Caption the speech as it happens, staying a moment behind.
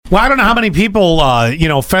Well, I don't know how many people,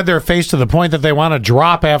 fed their face to the point that they want to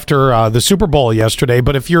drop after the Super Bowl yesterday.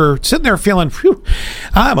 But if you're sitting there feeling, phew,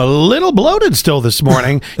 I'm a little bloated still this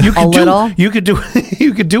morning, you could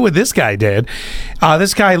do what this guy did.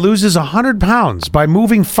 This guy loses 100 pounds by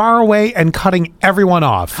moving far away and cutting everyone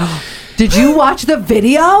off. Did you watch the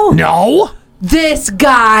video? No. This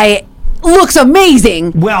guy looks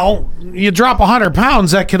amazing. Well, you drop 100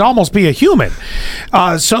 pounds, that could almost be a human.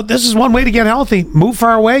 So this is one way to get healthy. Move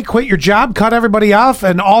far away, quit your job, cut everybody off,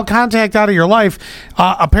 and all contact out of your life.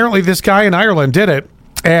 Apparently, this guy in Ireland did it.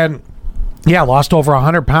 And yeah, lost over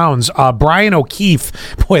 100 pounds. Brian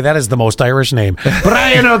O'Keefe. Boy, that is the most Irish name.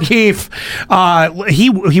 Brian O'Keefe.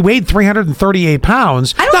 He weighed 338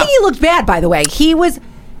 pounds. I don't think he looked bad, by the way. He was...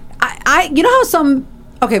 you know how some...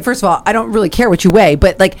 Okay, first of all, I don't really care what you weigh,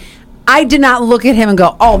 but like... I did not look at him and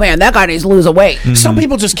go, oh, man, that guy needs to lose a weight. Mm-hmm. Some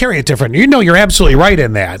people just carry it different. You're absolutely right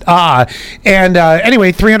in that.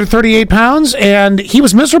 Anyway, 338 pounds, and he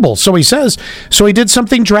was miserable, so he says. So he did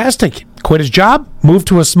something drastic. Quit his job, moved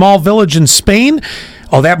to a small village in Spain.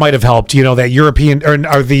 Oh, that might have helped, that European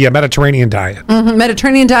or the Mediterranean diet. Mm-hmm.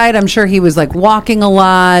 Mediterranean diet, I'm sure he was like walking a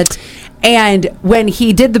lot. And when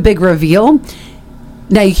he did the big reveal...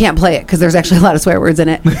 Now you can't play it because there's actually a lot of swear words in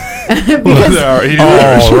it. Right?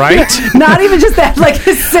 Not even just that, like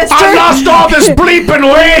his sister. I lost all this bleeping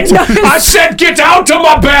weight. I said, get out of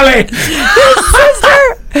my belly. His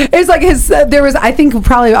sister. It's like there was, I think,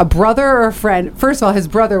 probably a brother or a friend. First of all, his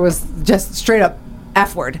brother was just straight up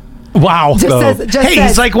F word. Wow.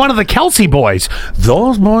 He's like one of the Kelsey boys.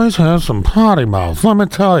 Those boys have some potty mouths, let me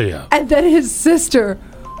tell you. And then his sister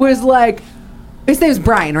was like, his name's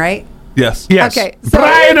Brian, right? Yes. Okay. So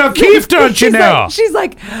Brian O'Keefe, don't you know? She's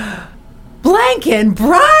like, Blankin'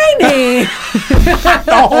 Briny.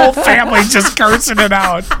 The whole family's just cursing it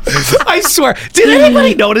out. I swear. Did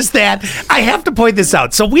anybody notice that? I have to point this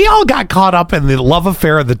out. So we all got caught up in the love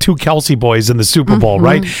affair of the two Kelsey boys in the Super Bowl,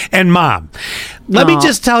 right? And Mom. Let me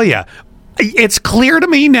just tell you. It's clear to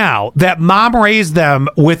me now that Mom raised them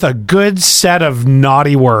with a good set of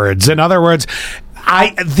naughty words. In other words,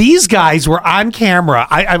 these guys were on camera.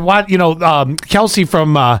 I want, Kelsey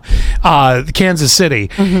from Kansas City.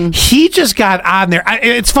 Mm-hmm. He just got on there.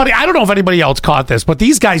 It's funny. I don't know if anybody else caught this, but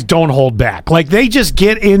these guys don't hold back. Like, they just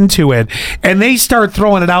get into it and they start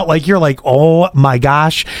throwing it out like you're like, oh my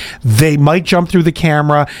gosh, they might jump through the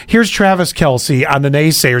camera. Here's Travis Kelsey on the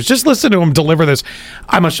naysayers. Just listen to him deliver this.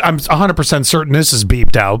 I'm 100% certain this is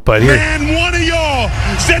beeped out, but here. Man, one of y'all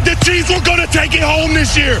said the Chiefs were going to take it home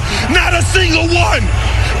this year. Not a single one.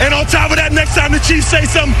 And on top of that, next time the Chiefs say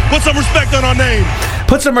something, put some respect on our name.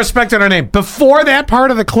 Put some respect on our name. Before that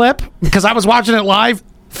part of the clip, because I was watching it live,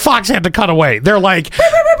 Fox had to cut away. They're like,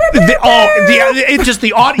 the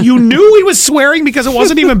audio. You knew he was swearing because it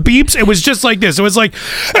wasn't even beeps. It was just like this. It was like,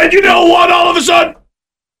 and you know what? All of a sudden,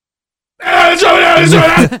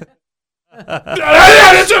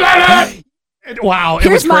 wow. It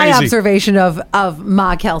Here's was my crazy. observation of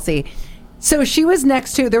Ma Kelsey. So she was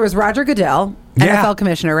next to, there was Roger Goodell, NFL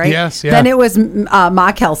commissioner, right? Yes, yeah. Then it was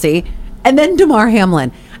Ma Kelsey, and then Damar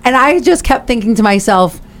Hamlin. And I just kept thinking to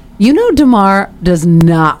myself, Damar does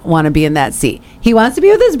not want to be in that seat. He wants to be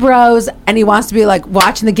with his bros, and he wants to be like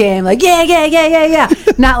watching the game, like, yeah.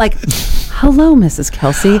 Not like, hello, Mrs.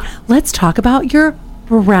 Kelsey, let's talk about your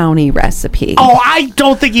brownie recipe. Oh, I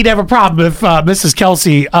don't think he'd have a problem if Mrs.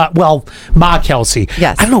 Kelsey, Ma Kelsey.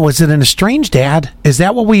 Yes. I don't know, is it an estranged dad? Is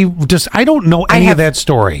that what I don't know any of that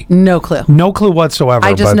story. No clue. No clue whatsoever.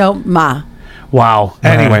 I just know Ma. Wow.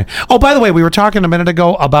 Anyway. Oh, by the way, we were talking a minute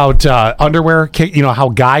ago about underwear, how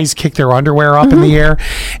guys kick their underwear up in the air.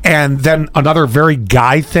 And then another very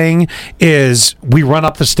guy thing is we run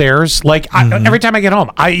up the stairs. Like, every time I get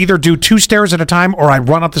home, I either do 2 stairs at a time or I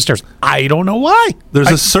run up the stairs. I don't know why.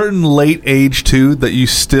 There's a certain late age, too, that you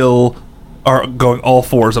still are going all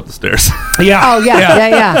 4s up the stairs. Yeah. Oh,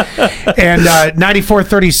 yeah. And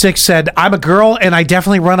 9436 said, I'm a girl and I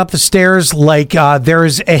definitely run up the stairs like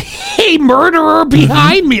there's a murderer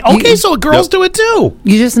behind me. Okay, so girls do it too.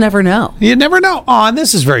 You just never know. You never know. Oh, and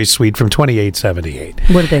this is very sweet from 2878.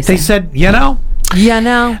 What did they say? They said,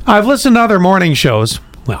 I've listened to other morning shows.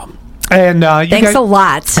 Well, and thanks a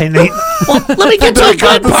lot. And let me get to the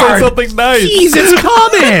good part. Something nice. Jeez, it's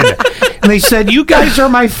coming. And they said, you guys are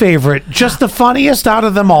my favorite. Just the funniest out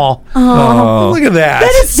of them all. Oh, look at that.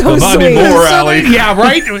 That is so sweet. More, Allie. Yeah,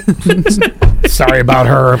 right? Sorry about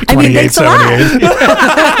her. I mean, thanks a lot.